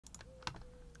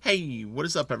Hey, what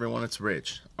is up, everyone? It's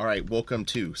Rich. All right, welcome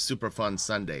to Super Fun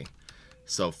Sunday.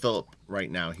 So Philip, right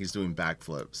now, he's doing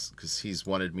backflips because he's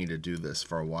wanted me to do this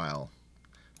for a while.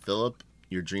 Philip,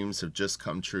 your dreams have just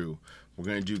come true. We're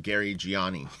going to do Gary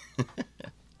Gianni.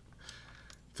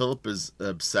 Philip is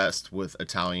obsessed with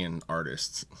Italian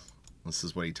artists. This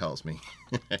is what he tells me.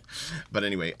 But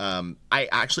anyway, I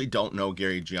actually don't know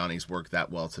Gary Gianni's work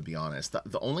that well, to be honest.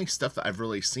 The only stuff that I've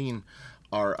really seen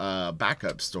are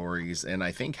backup stories and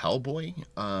I think Hellboy.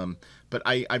 But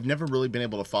I've never really been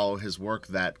able to follow his work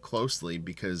that closely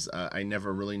because I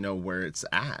never really know where it's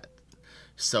at.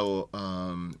 So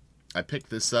I picked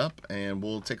this up and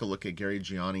we'll take a look at Gary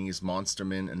Gianni's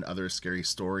Monstermen and Other Scary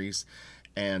Stories.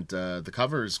 And the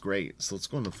cover is great, so let's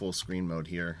go into full screen mode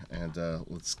here and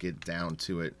let's get down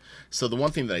to it. So the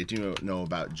one thing that I do know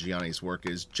about Gianni's work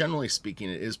is, generally speaking,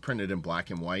 it is printed in black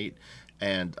and white,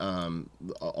 and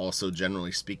also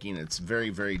generally speaking, it's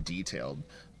very, very detailed.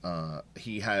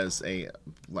 He has a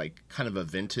kind of a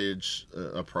vintage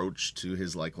approach to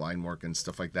his line work and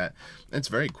stuff like that. It's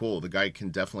very cool. The guy can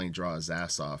definitely draw his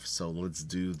ass off. So let's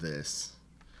do this.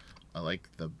 I like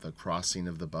the crossing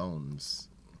of the bones.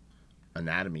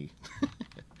 Anatomy.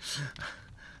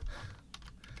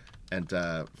 And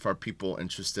for people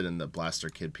interested in the Blaster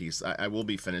Kid piece, I will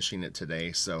be finishing it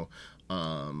today, so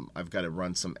I've got to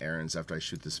run some errands after I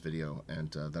shoot this video, and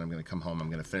then I'm going to come home, I'm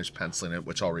going to finish penciling it,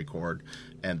 which I'll record,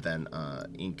 and then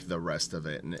ink the rest of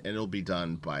it, and it'll be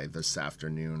done by this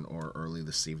afternoon or early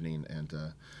this evening, and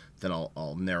then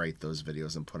I'll narrate those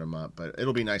videos and put them up. But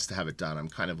it'll be nice to have it done. I'm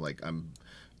kind of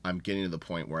I'm getting to the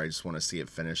point where I just want to see it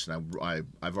finished, and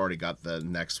I've already got the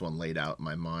next one laid out in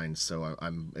my mind, so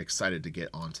I'm excited to get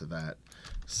onto that.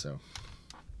 So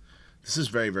this is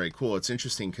very, very cool. It's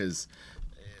interesting because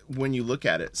when you look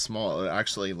at it small, it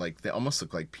actually, they almost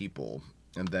look like people,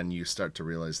 and then you start to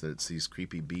realize that it's these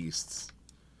creepy beasts.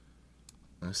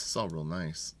 And this is all real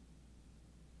nice.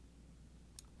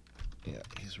 Yeah,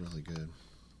 he's really good.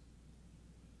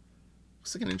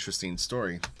 Looks like an interesting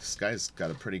story. This guy's got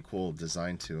a pretty cool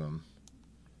design to him.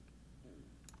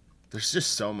 There's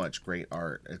just so much great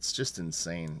art. It's just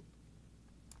insane.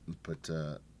 But,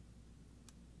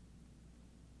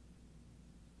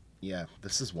 yeah,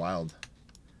 this is wild.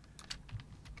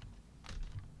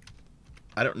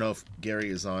 I don't know if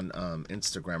Gary is on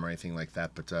Instagram or anything like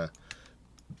that, but it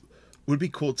would be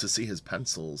cool to see his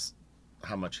pencils,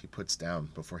 how much he puts down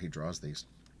before he draws these.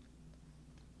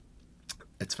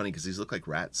 It's funny because these look like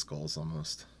rat skulls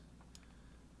almost.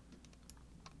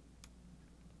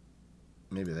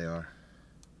 Maybe they are.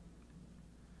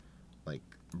 Like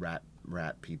rat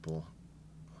people.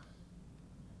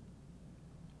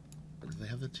 Do they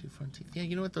have the two front teeth? Yeah,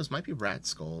 you know what? Those might be rat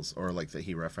skulls. Or like that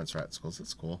he referenced rat skulls.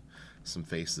 That's cool. Some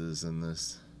faces in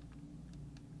this.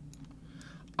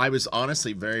 I was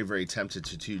honestly very, very tempted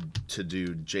to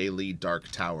do Jay Lee Dark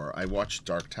Tower. I watched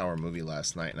Dark Tower movie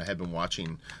last night, and I had been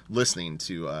listening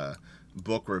to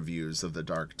book reviews of the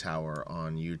Dark Tower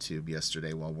on YouTube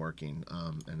yesterday while working.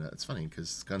 And it's funny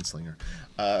because Gunslinger.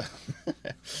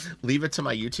 Leave it to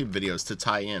my YouTube videos to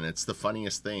tie in. It's the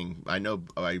funniest thing. I know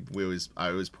I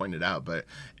always point it out, but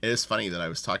it is funny that I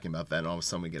was talking about that, and all of a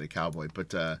sudden we get a cowboy.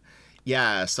 But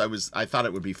yeah, so I thought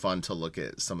it would be fun to look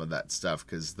at some of that stuff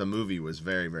because the movie was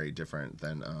very, very different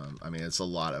than, I mean, it's a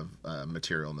lot of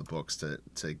material in the books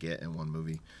to get in one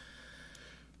movie.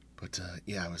 But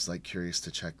yeah, I was curious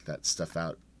to check that stuff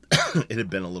out. It had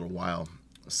been a little while.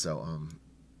 So,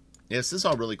 yeah, this is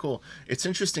all really cool. It's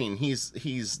interesting. He's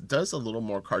does a little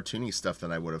more cartoony stuff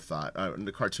than I would have thought.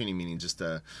 The cartoony meaning just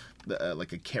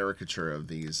like a caricature of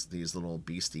these little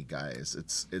beastie guys.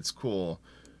 It's cool.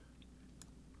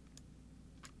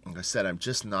 Like I said, I'm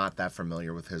just not that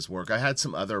familiar with his work. I had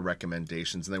some other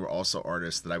recommendations, and they were also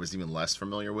artists that I was even less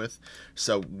familiar with.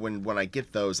 So when I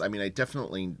get those, I mean, I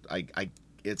definitely,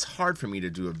 it's hard for me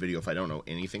to do a video if I don't know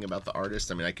anything about the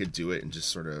artist. I mean, I could do it and just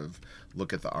sort of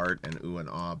look at the art and ooh and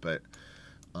ah, but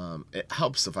it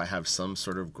helps if I have some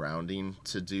sort of grounding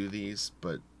to do these,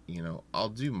 but, you know, I'll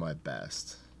do my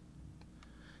best.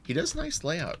 He does nice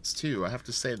layouts, too. I have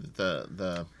to say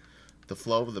that the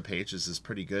flow of the pages is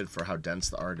pretty good for how dense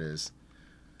the art is.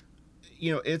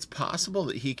 You know, it's possible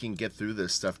that he can get through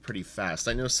this stuff pretty fast.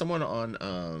 I know someone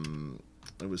on,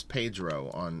 it was Pedro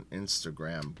on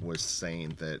Instagram, was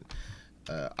saying that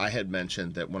I had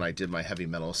mentioned that when I did my heavy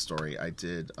metal story, I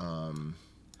did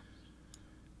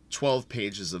 12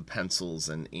 pages of pencils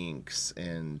and inks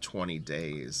in 20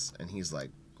 days. And he's like,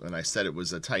 and I said it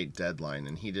was a tight deadline,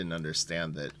 and he didn't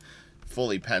understand that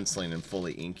fully penciling and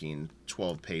fully inking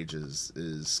 12 pages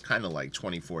is kind of like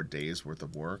 24 days worth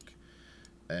of work.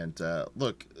 And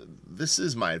look, this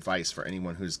is my advice for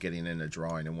anyone who's getting into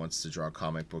drawing and wants to draw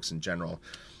comic books in general.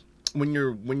 When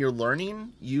you're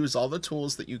learning, use all the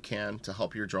tools that you can to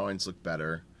help your drawings look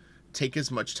better. Take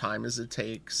as much time as it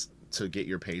takes to get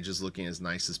your pages looking as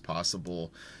nice as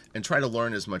possible, and try to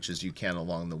learn as much as you can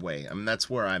along the way. I mean, that's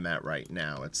where I'm at right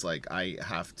now. It's like I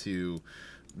have to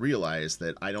realize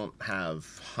that I don't have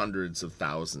hundreds of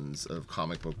thousands of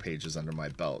comic book pages under my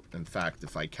belt. In fact,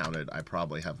 if I counted, I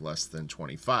probably have less than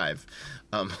 25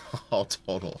 all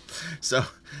total. So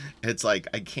it's like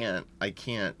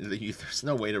there's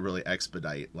no way to really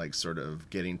expedite like sort of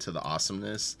getting to the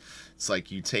awesomeness. It's like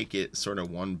you take it sort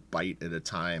of one bite at a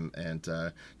time,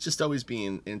 and just always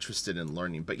being interested in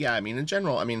learning. But yeah, I mean, in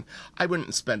general, I mean, I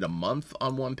wouldn't spend a month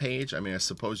on one page. I mean, I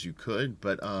suppose you could,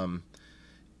 but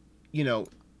you know,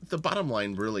 the bottom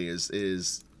line really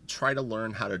is try to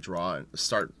learn how to draw and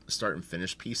start and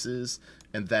finish pieces,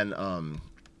 and then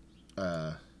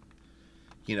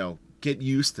you know, get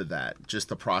used to that, just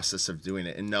the process of doing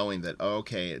it, and knowing that, oh,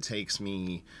 okay, it takes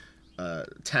me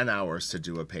 10 hours to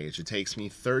do a page, it takes me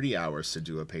 30 hours to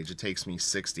do a page, it takes me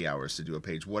 60 hours to do a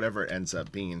page, whatever it ends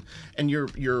up being. And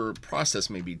your process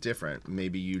may be different.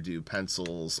 Maybe you do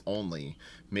pencils only,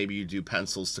 maybe you do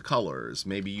pencils to colors,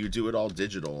 maybe you do it all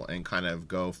digital and kind of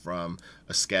go from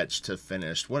a sketch to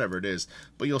finished, whatever it is.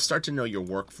 But you'll start to know your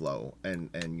workflow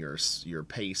and your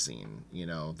pacing, you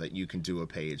know, that you can do a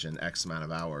page in X amount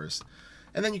of hours.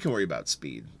 And then you can worry about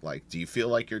speed. Like, do you feel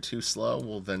like you're too slow?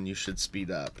 Well, then you should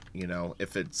speed up. You know,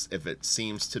 if it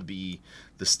seems to be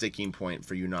the sticking point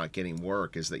for you not getting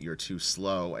work is that you're too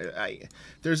slow,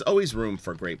 there's always room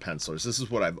for great pencilers. This is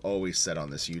what I've always said on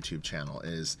this YouTube channel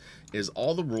is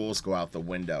all the rules go out the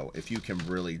window if you can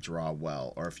really draw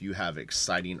well, or if you have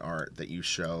exciting art that you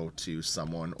show to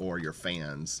someone or your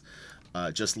fans,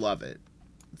 just love it.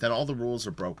 Then all the rules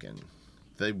are broken.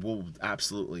 They will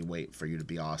absolutely wait for you to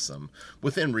be awesome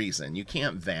within reason. You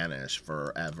can't vanish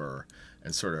forever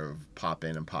and sort of pop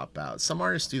in and pop out. Some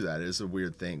artists do that. It is a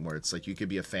weird thing where it's like you could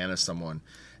be a fan of someone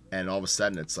and all of a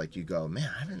sudden it's like you go, man,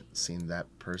 I haven't seen that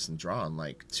person draw in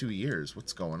like 2 years.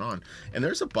 What's going on? And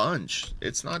there's a bunch.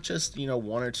 It's not just, you know,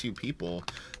 one or two people.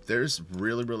 There's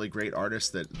really, really great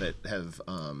artists that have,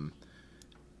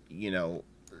 you know,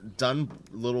 done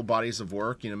little bodies of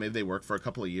work. You know, maybe they work for a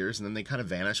couple of years and then they kind of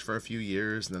vanish for a few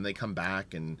years and then they come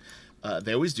back, and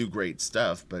they always do great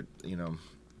stuff. But, you know,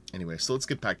 anyway, so let's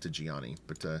get back to Gianni.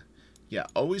 But yeah,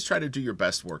 always try to do your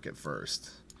best work at first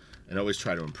and always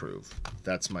try to improve.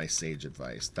 That's my sage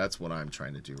advice. That's what I'm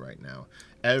trying to do right now.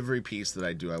 Every piece that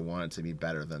I do, I want it to be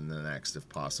better than the next if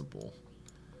possible,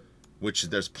 which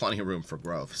there's plenty of room for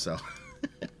growth. So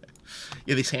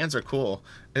yeah, these hands are cool.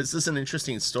 This is an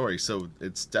interesting story, so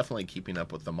it's definitely keeping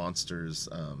up with the monsters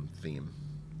theme.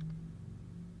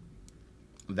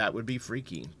 That would be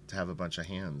freaky to have a bunch of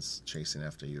hands chasing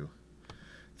after you.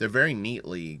 They're very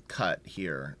neatly cut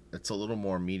here. It's a little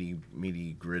more meaty,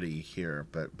 gritty here,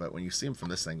 but when you see them from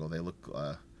this angle, they look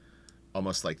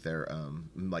almost like they're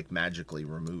like magically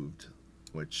removed,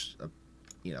 which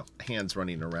you know, hands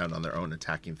running around on their own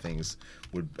attacking things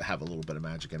would have a little bit of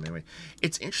magic in them anyway.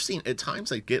 It's interesting. At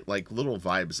times I get like little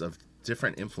vibes of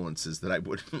different influences that I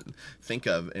wouldn't think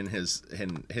of in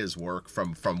his work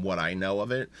from what I know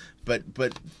of it. But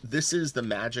this is the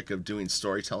magic of doing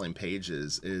storytelling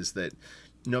pages, is that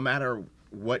no matter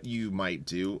what you might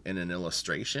do in an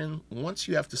illustration, once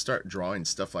you have to start drawing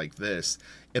stuff like this,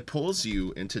 it pulls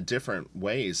you into different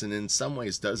ways, and in some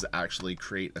ways does actually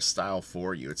create a style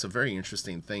for you. It's a very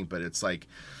interesting thing, but it's like,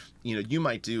 you know, you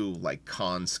might do like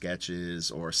con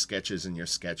sketches or sketches in your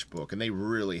sketchbook, and they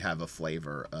really have a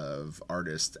flavor of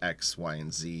artist X, Y,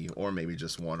 and Z, or maybe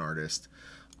just one artist.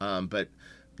 But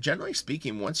generally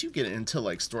speaking, once you get into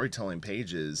like storytelling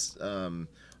pages,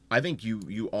 I think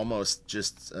you almost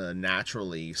just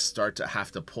naturally start to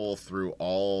have to pull through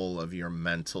all of your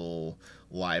mental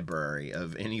library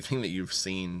of anything that you've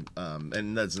seen, and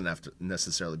it doesn't have to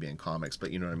necessarily be in comics,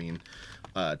 but you know what I mean,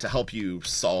 to help you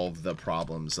solve the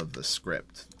problems of the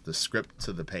script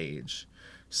to the page.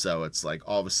 So it's like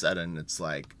all of a sudden it's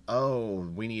like, oh,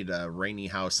 we need a rainy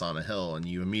house on a hill, and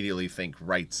you immediately think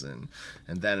Wrightson,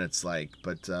 and then it's like,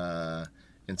 but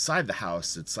inside the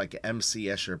house, it's like an M.C.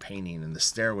 Escher painting, and the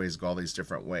stairways go all these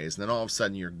different ways. And then all of a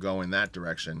sudden, you're going that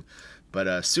direction. But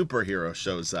a superhero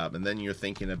shows up, and then you're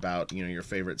thinking about, you know, your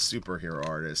favorite superhero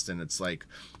artist, and it's like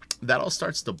that all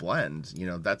starts to blend. You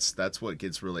know, that's what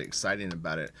gets really exciting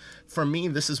about it. For me,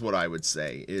 this is what I would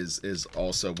say is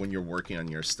also when you're working on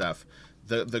your stuff.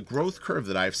 The growth curve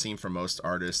that I've seen for most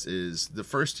artists is the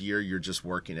first year you're just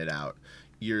working it out.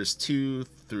 Years 2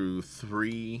 through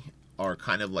 3 are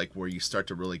kind of like where you start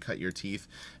to really cut your teeth.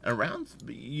 And around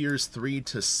years 3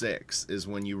 to 6 is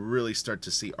when you really start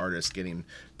to see artists getting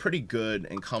pretty good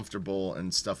and comfortable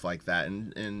and stuff like that.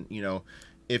 And you know,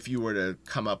 if you were to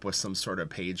come up with some sort of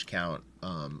page count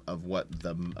of what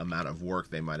the amount of work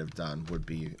they might have done would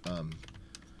be,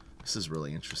 this is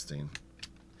really interesting.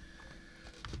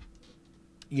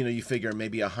 You know, you figure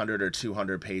maybe 100 or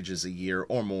 200 pages a year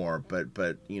or more,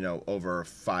 but you know, over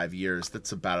 5 years,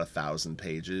 that's about 1,000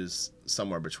 pages,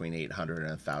 somewhere between 800 and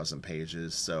 1,000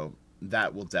 pages. So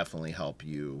that will definitely help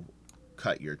you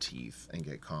cut your teeth and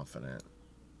get confident,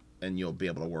 and you'll be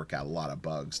able to work out a lot of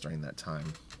bugs during that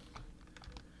time.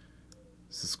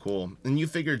 This is cool. And you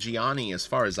figure Gianni, as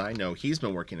far as I know, he's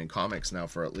been working in comics now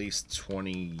for at least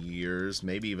 20 years,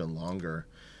 maybe even longer.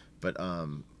 But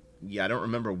yeah, I don't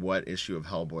remember what issue of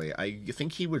Hellboy. I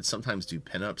think he would sometimes do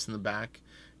pinups in the back,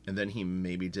 and then he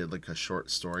maybe did like a short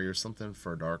story or something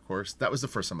for Dark Horse. That was the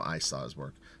first time I saw his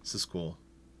work. This is cool.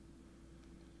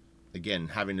 Again,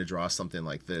 having to draw something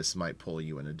like this might pull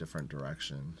you in a different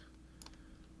direction.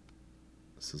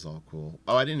 This is all cool.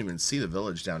 Oh, I didn't even see the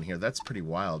village down here. That's pretty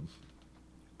wild.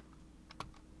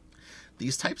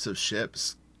 These types of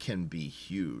ships can be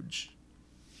huge.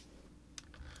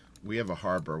 We have a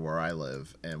harbor where I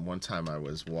live, and one time I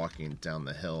was walking down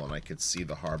the hill and I could see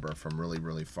the harbor from really,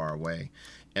 really far away.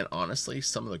 And honestly,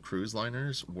 some of the cruise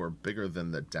liners were bigger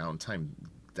than the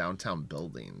downtown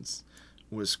buildings.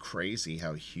 It was crazy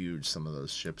how huge some of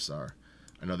those ships are.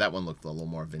 I know that one looked a little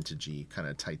more vintagey, kind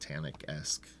of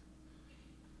Titanic-esque.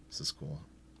 This is cool.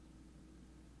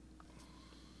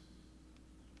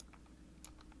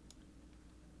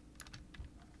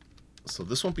 So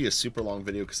this won't be a super long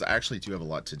video because I actually do have a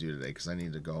lot to do today because I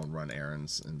need to go and run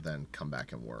errands and then come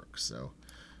back and work. So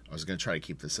I was going to try to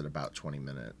keep this at about 20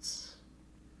 minutes.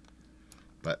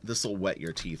 But this will whet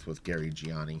your teeth with Gary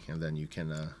Gianni, and then you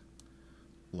can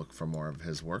look for more of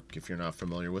his work if you're not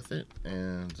familiar with it.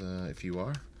 And if you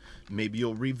are, maybe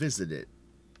you'll revisit it.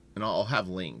 And I'll have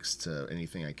links to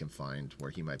anything I can find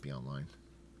where he might be online.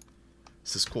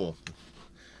 This is cool.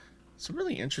 It's a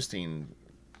really interesting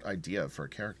idea for a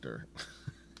character.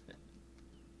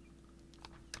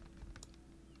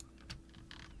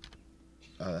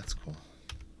 Oh, that's cool.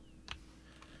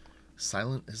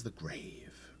 Silent as the grave.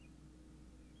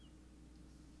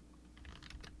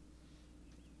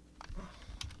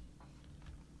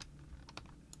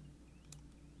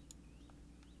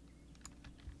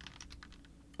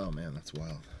 Oh man, that's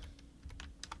wild.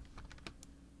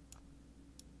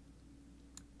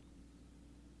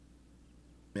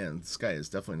 Man, this guy is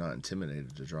definitely not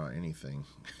intimidated to draw anything.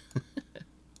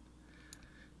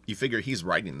 You figure he's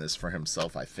writing this for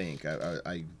himself, I think.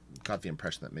 I got the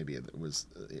impression that maybe it was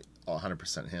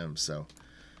 100% him. So,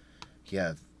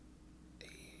 yeah.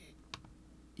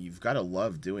 You've got to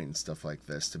love doing stuff like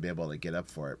this to be able to get up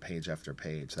for it page after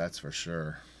page. That's for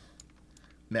sure.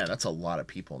 Man, that's a lot of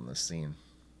people in this scene.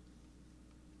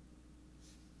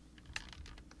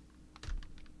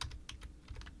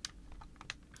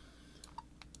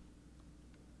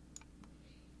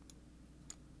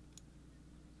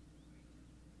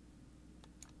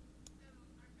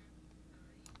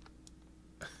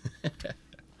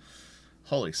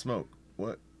 Holy smoke,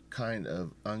 what kind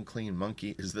of unclean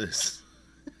monkey is this?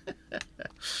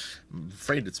 I'm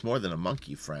afraid it's more than a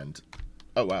monkey, friend.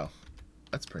 Oh, wow.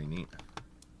 That's pretty neat.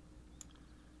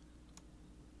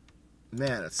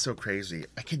 Man, it's so crazy.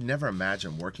 I could never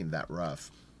imagine working that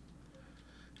rough.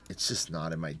 It's just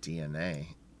not in my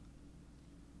DNA.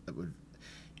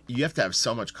 You have to have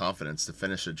so much confidence to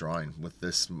finish a drawing with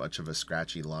this much of a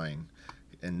scratchy line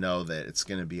and know that it's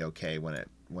going to be okay when it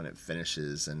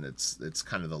finishes, and it's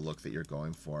kind of the look that you're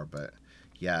going for. But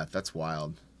yeah, that's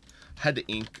wild. I had to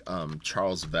ink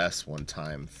Charles Vess one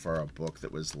time for a book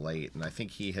that was late, and I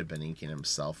think he had been inking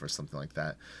himself or something like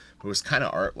that. But it was kind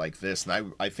of art like this,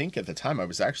 and I think at the time I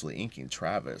was actually inking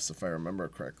Travis, if I remember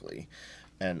correctly.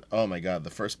 And oh my god, the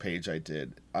first page I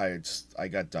did, I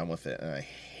got done with it and I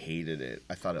hated it.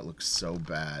 I thought it looked so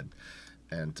bad,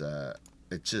 and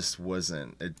it just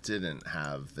wasn't. It didn't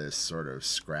have this sort of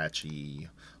scratchy,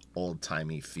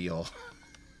 old-timey feel.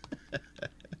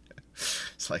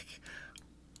 It's like,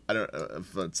 I don't know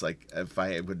if it's like, if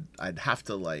I'd have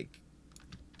to like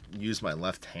use my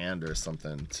left hand or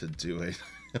something to do it.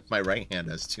 My right hand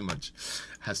has too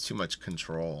much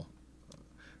control.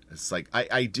 It's like,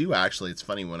 I do actually, it's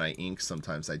funny when I ink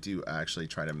sometimes, I do actually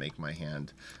try to make my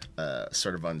hand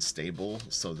sort of unstable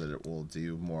so that it will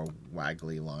do more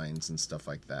waggly lines and stuff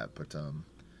like that. But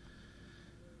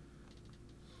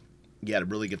yeah, to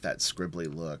really get that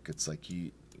scribbly look, it's like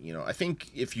you you know, I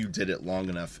think if you did it long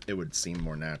enough, it would seem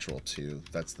more natural too.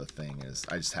 That's the thing, is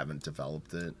I just haven't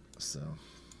developed it. So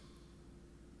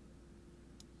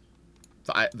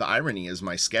the irony is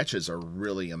my sketches are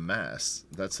really a mess.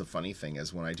 That's the funny thing,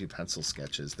 is when I do pencil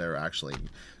sketches, they're actually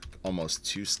almost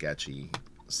too sketchy.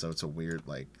 So it's a weird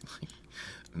like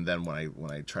and then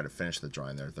when I try to finish the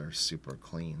drawing, they're super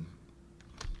clean.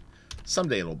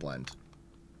 Someday it'll blend.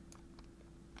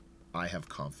 I have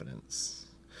confidence.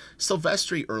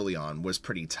 Silvestri early on was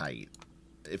pretty tight.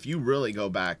 If you really go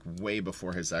back way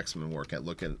before his X-Men work,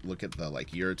 look at the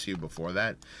like year or two before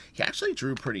that, he actually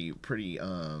drew pretty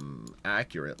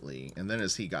accurately. And then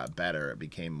as he got better, it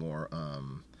became more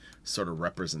sort of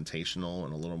representational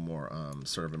and a little more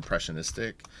sort of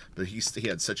impressionistic. But he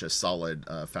had such a solid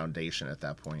foundation at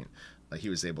that point. He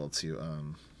was able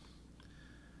to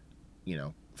you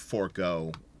know,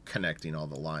 forego connecting all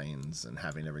the lines and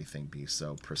having everything be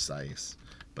so precise.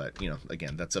 But, you know,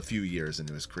 again, that's a few years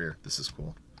into his career. This is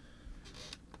cool.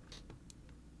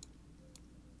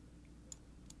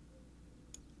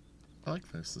 I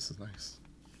like this. This is nice.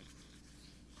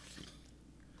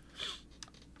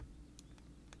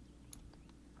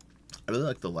 I really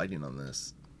like the lighting on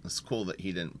this. It's cool that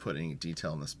he didn't put any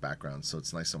detail in this background, so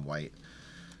it's nice and white.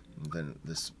 And then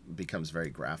this becomes very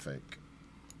graphic.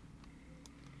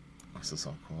 This is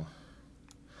all cool.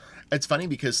 It's funny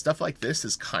because stuff like this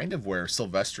is kind of where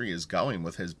Silvestri is going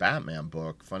with his Batman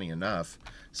book, funny enough.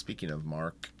 Speaking of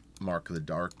Mark the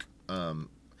Dark,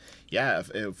 yeah,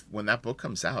 if when that book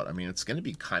comes out, I mean, it's going to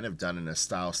be kind of done in a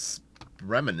style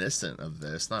reminiscent of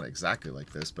this. Not exactly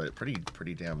like this, but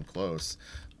pretty damn close,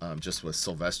 just with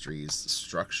Silvestri's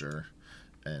structure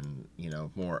and, you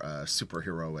know, more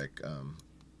superheroic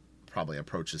probably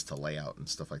approaches to layout and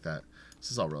stuff like that.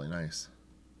 This is all really nice.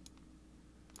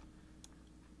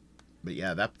 But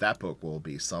yeah, that book will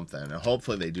be something. And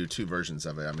hopefully they do 2 versions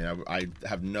of it. I mean, I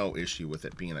have no issue with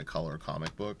it being a color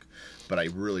comic book, but I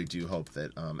really do hope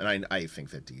that, and I think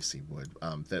that DC would,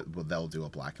 they'll do a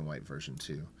black and white version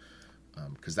too,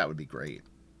 because that would be great.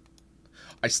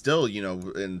 I still, you know,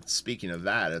 and speaking of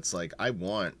that, it's like I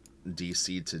want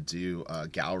DC to do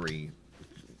gallery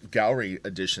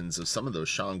editions of some of those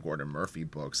Sean Gordon Murphy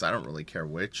books. I don't really care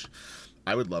which.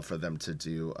 I would love for them to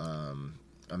do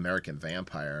American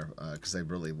Vampire, because I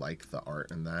really like the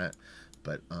art in that.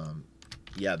 But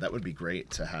yeah, that would be great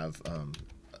to have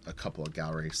a couple of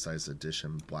gallery size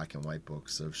edition black and white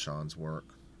books of Sean's work,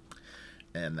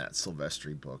 and that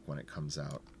Silvestri book when it comes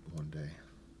out one day.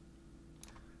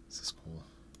 This is cool.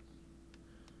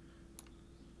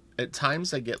 At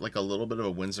times I get like a little bit of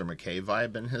a Winsor McKay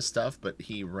vibe in his stuff, but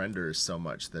he renders so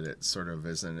much that it sort of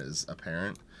isn't as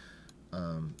apparent.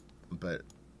 But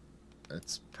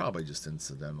it's probably just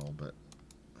incidental, but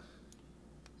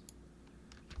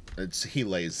he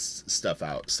lays stuff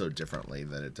out so differently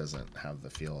that it doesn't have the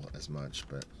feel as much.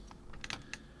 But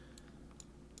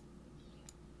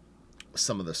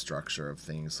some of the structure of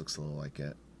things looks a little like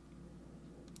it.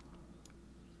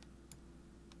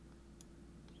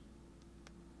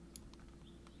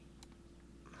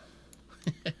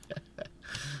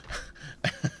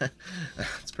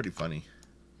 It's pretty funny.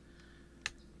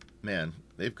 Man,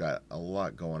 they've got a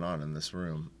lot going on in this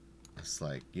room. It's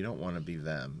like, you don't want to be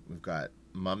them. We've got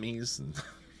mummies and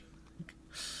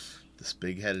this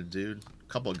big-headed dude.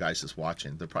 A couple of guys just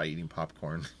watching. They're probably eating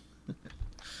popcorn.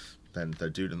 Then the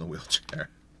dude in the wheelchair.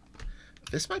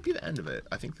 This might be the end of it.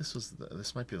 I think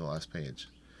this might be the last page.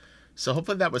 So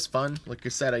hopefully that was fun. Like I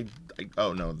said,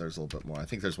 oh no, there's a little bit more. I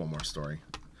think there's one more story.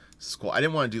 This is cool. I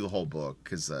didn't want to do the whole book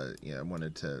because yeah, I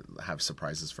wanted to have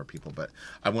surprises for people, but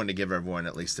I wanted to give everyone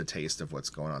at least a taste of what's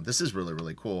going on. This is really,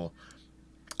 really cool.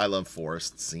 I love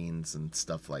forest scenes and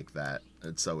stuff like that.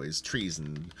 It's always trees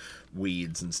and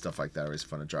weeds and stuff like that. Always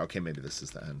fun to draw. Okay, maybe this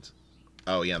is the end.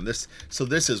 Oh yeah, so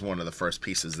this is one of the first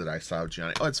pieces that I saw of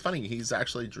Gianni. Oh, it's funny. He's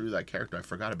actually drew that character. I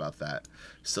forgot about that.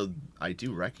 So I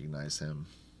do recognize him.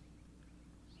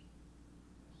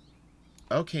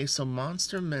 Okay, so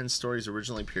Monstermen stories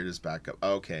originally appeared as backup.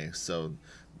 Okay, so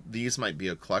these might be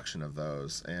a collection of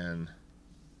those. And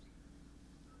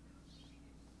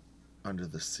Under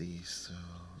the Sea, so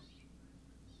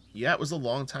yeah, it was a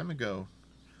long time ago.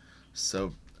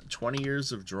 So 20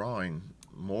 years of drawing,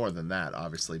 more than that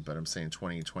obviously, but I'm saying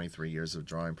 23 years of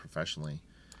drawing professionally.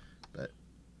 But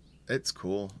it's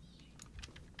cool.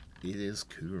 It is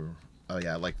cool. Oh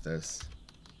yeah, I like this.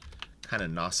 Kind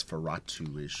of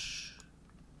Nosferatu-ish.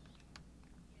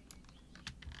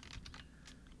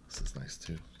 This is nice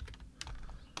too.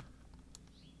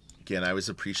 Again, I always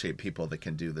appreciate people that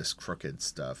can do this crooked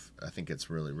stuff. I think it's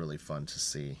really, really fun to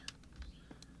see.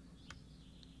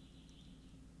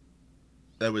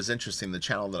 It was interesting. The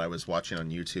channel that I was watching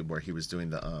on YouTube, where he was doing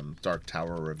the Dark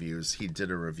Tower reviews, he did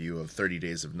a review of 30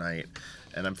 Days of Night,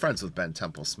 and I'm friends with Ben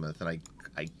Templesmith, and I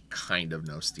kind of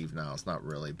know Steve Niles, not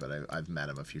really, but I've met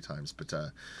him a few times. But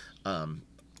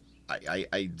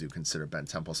I do consider Ben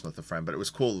Templesmith a friend. But it was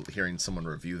cool hearing someone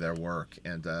review their work,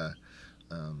 and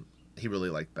he really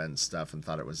liked Ben's stuff and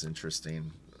thought it was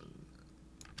interesting.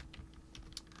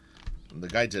 The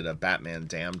guy did a Batman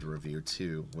Damned review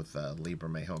too with Lee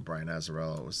Bermejo and Brian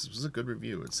Azzarello. It was a good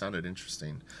review. It sounded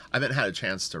interesting. I haven't had a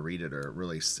chance to read it or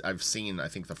really. I've seen, I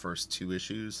think, the first 2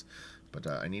 issues, but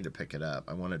I need to pick it up.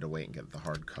 I wanted to wait and get the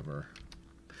hardcover.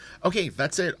 Okay,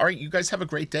 that's it. All right, you guys have a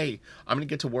great day. I'm gonna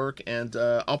get to work, and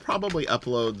I'll probably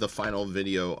upload the final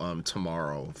video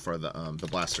tomorrow for the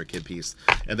Blaster Kid piece.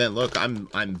 And then look,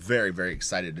 I'm very, very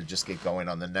excited to just get going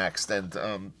on the next. And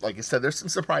like I said, there's some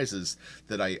surprises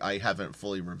that I haven't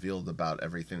fully revealed about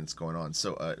everything that's going on.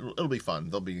 So it'll be fun.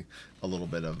 There'll be a little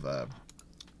bit of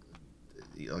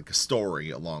like a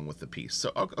story along with the piece.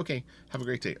 So okay, have a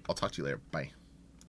great day. I'll talk to you later. Bye.